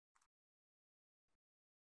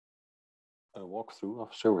a walkthrough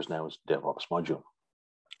of ServiceNow's DevOps module.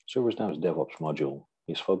 ServiceNow's DevOps module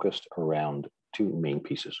is focused around two main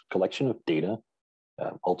pieces: collection of data,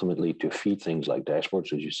 ultimately to feed things like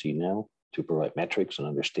dashboards, as you see now, to provide metrics and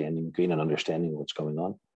understanding, gain an understanding of what's going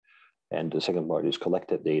on. And the second part is collect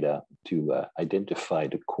that data to identify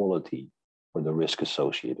the quality or the risk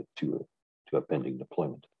associated to a pending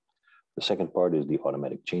deployment. The second part is the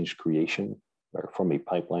automatic change creation, where from a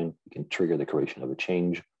pipeline, you can trigger the creation of a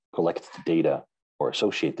change, collect the data or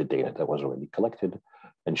associate the data that was already collected,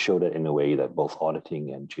 and show that in a way that both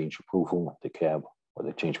auditing and change approval, like the CAB or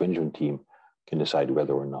the change management team, can decide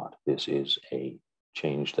whether or not this is a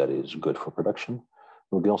change that is good for production. And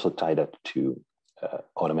we can also tie that to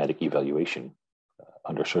automatic evaluation.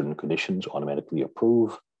 Under certain conditions, automatically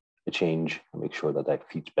approve a change and make sure that that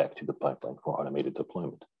feeds back to the pipeline for automated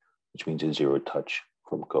deployment, which means a zero touch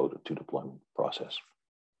from code to deployment process.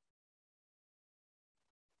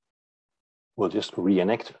 We'll just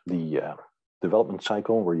reenact the development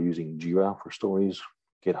cycle. We're using Jira for stories,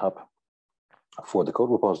 GitHub for the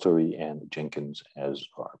code repository, and Jenkins as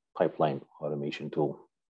our pipeline automation tool.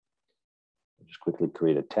 I'll just quickly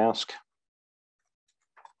create a task.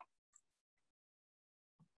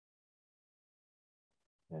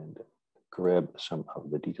 And grab some of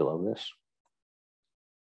the detail of this.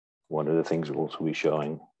 One of the things we'll also be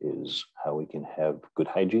showing is how we can have good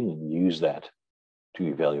hygiene and use that to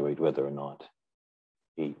evaluate whether or not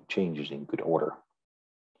a change is in good order.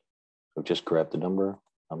 So just grab the number.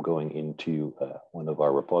 I'm going into one of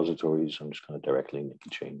our repositories. I'm just going to directly make a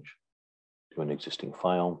change to an existing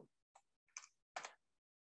file.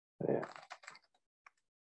 There.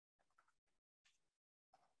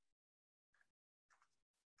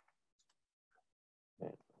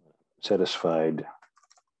 And satisfied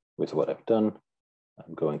with what I've done,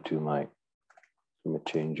 I'm going to my commit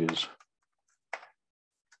changes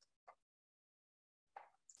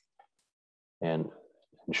and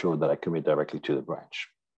ensure that I commit directly to the branch.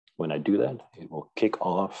 When I do that, it will kick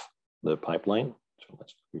off the pipeline. So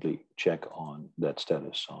let's really check on that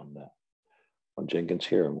status on Jenkins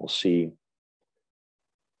here, and we'll see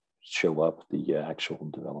show up the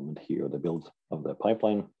actual development here, the build of the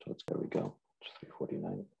pipeline. So there we go, it's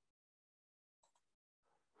 349.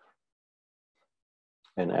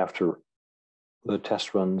 And after the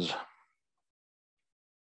test runs,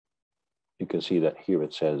 you can see that here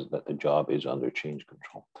it says that the job is under change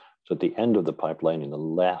control. So at the end of the pipeline, in the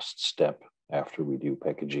last step after we do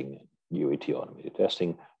packaging and UAT automated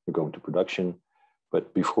testing, we're going to production.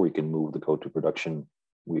 But before we can move the code to production,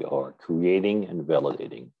 we are creating and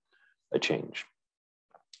validating a change.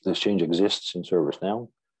 This change exists in ServiceNow.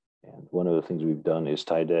 And one of the things we've done is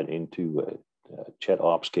tie that into a chat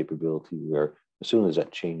ops capability, where as soon as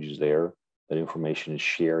that change is there, that information is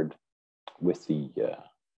shared with the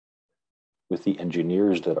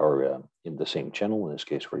engineers that are in the same channel. In this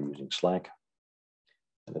case, we're using Slack.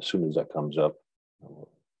 And as soon as that comes up, we'll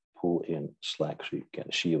pull in Slack so you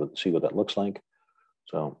can see what that looks like.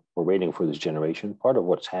 So we're waiting for this generation. Part of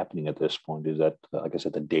what's happening at this point is that, like I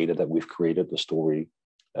said, the data that we've created, the story,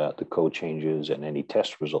 the code changes, and any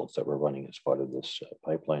test results that we're running as part of this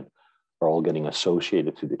pipeline are all getting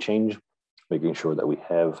associated to the change, making sure that we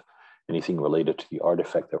have anything related to the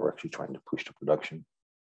artifact that we're actually trying to push to production.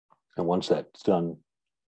 And once that's done,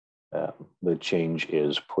 the change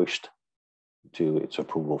is pushed to its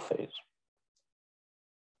approval phase.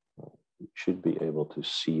 You should be able to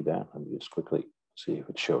see that. Let me just quickly see if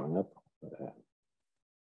it's showing up.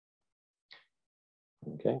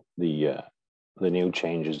 Okay, the new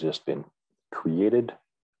change has just been created.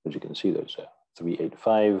 As you can see, there's a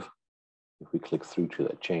 385. If we click through to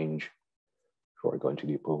that change, before going to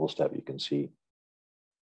the approval step, you can see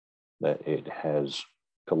that it has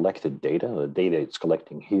collected data. The data it's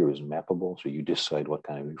collecting here is mappable, so you decide what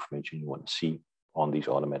kind of information you want to see on these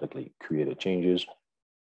automatically created changes.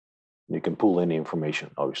 You can pull any information,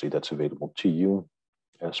 obviously, that's available to you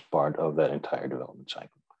as part of that entire development cycle.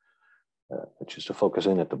 Just to focus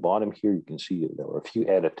in at the bottom here, you can see that there are a few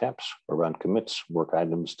added tabs around commits, work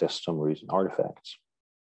items, test summaries, and artifacts.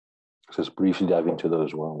 So let's briefly dive into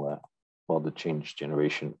those while the change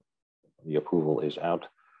generation, the approval is out.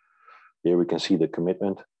 Here we can see the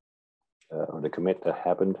commitment, or the commit that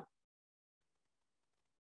happened.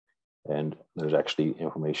 And there's actually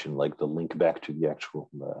information like the link back to the actual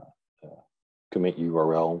commit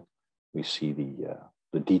URL. We see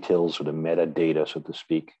the details or the metadata, so to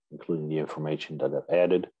speak, including the information that I've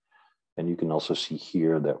added. And you can also see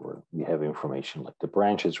here that we have information like the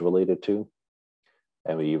branch it's related to.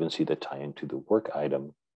 And we even see the tie into the work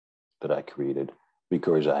item that I created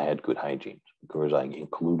because I had good hygiene, because I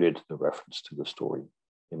included the reference to the story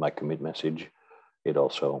in my commit message, it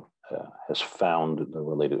also has found the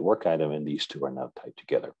related work item, and these two are now tied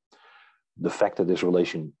together. The fact that this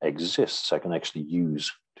relation exists, I can actually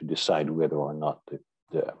use to decide whether or not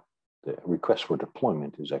the request for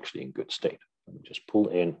deployment is actually in good state. Let me just pull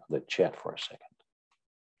in the chat for a second.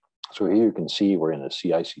 So here you can see we're in a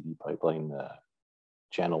CI/CD pipeline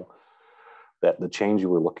channel, that the change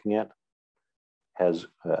we're looking at has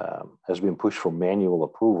been pushed for manual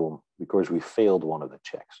approval because we failed one of the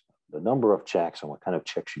checks. The number of checks and what kind of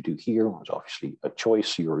checks you do here is obviously a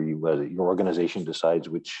choice. Your organization decides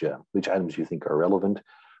which items you think are relevant.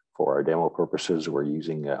 For our demo purposes, we're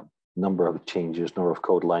using a number of changes, number of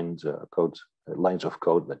code lines, lines of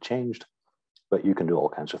code that changed. But you can do all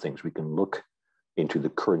kinds of things. We can look into the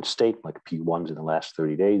current state, like P1s in the last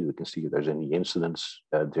 30 days. We can see if there's any incidents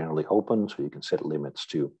generally open. So you can set limits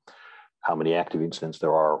to how many active incidents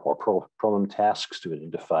there are, or problem tasks to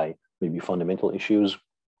identify maybe fundamental issues.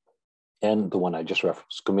 And the one I just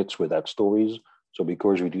referenced, commits without stories. So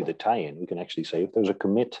because we do the tie-in, we can actually say if there's a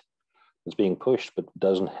commit that's being pushed but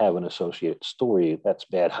doesn't have an associated story, that's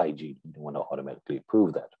bad hygiene. You want to automatically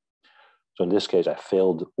approve that. So in this case, I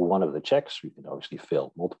failed one of the checks. We can obviously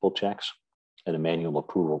fail multiple checks, and a manual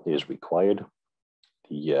approval is required.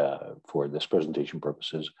 For this presentation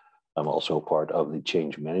purposes, I'm also part of the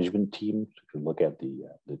change management team. So if you look at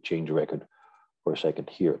the change record for a second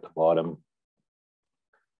here at the bottom,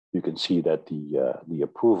 you can see that the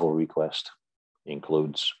approval request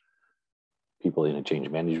includes people in a change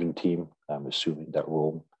management team. I'm assuming that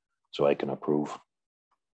role, so I can approve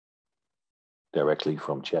directly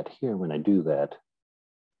from chat here. When I do that,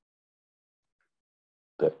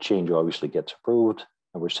 the change obviously gets approved,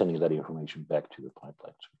 and we're sending that information back to the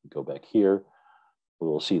pipeline. So if we go back here, we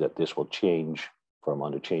will see that this will change from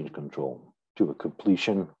under change control to a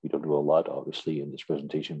completion. We don't do a lot, obviously, in this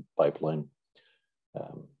presentation pipeline.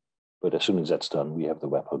 But as soon as that's done, we have the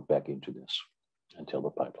webhook back into this and tell the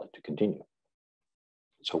pipeline to continue.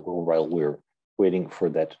 So while we're waiting for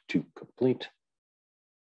that to complete,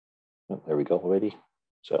 oh, there we go already.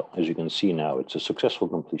 So as you can see now, it's a successful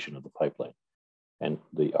completion of the pipeline, and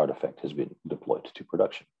the artifact has been deployed to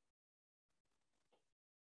production.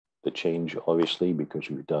 The change, obviously, because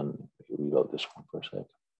we've done, reload this one for a sec. Of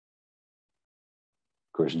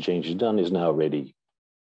course, the change is done, is now ready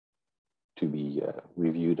to be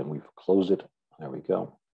reviewed, and we've closed it. There we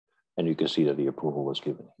go. And you can see that the approval was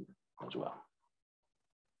given here as well.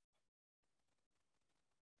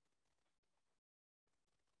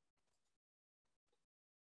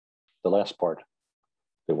 The last part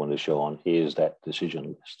they want to show on is that decision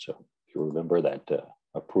list. So if you remember that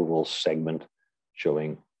approval segment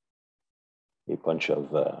showing a bunch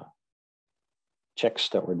of checks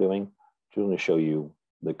that we're doing, I'm going to show you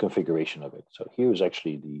the configuration of it. So here's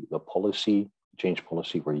actually the policy, change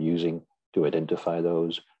policy we're using to identify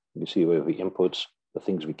those. You can see where the inputs, the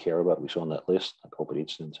things we care about, we saw on that list, like open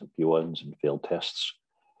incidents and P1s and failed tests.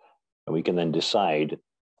 And we can then decide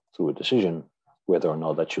through a decision whether or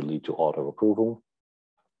not that should lead to auto approval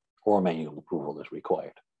or manual approval is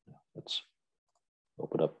required. Let's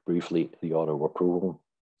open up briefly the auto approval.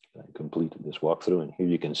 I completed this walkthrough, and here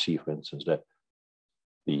you can see, for instance, that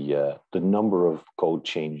the number of code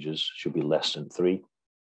changes should be less than 3.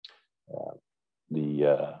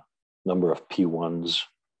 The number of P1s,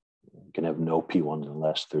 we can have no P1s in the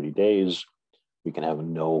last 30 days. We can have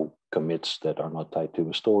no commits that are not tied to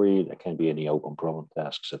a story. There can't be any open problem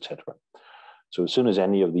tasks, etc. So as soon as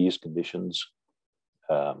any of these conditions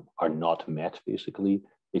are not met, basically,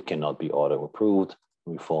 it cannot be auto approved.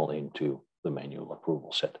 We fall into the manual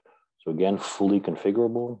approval set. So again, fully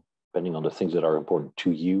configurable, depending on the things that are important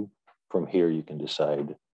to you. From here, you can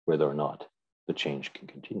decide whether or not the change can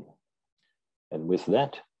continue. And with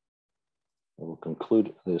that, I will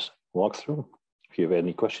conclude this walkthrough. If you have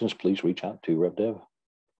any questions, please reach out to RapDev.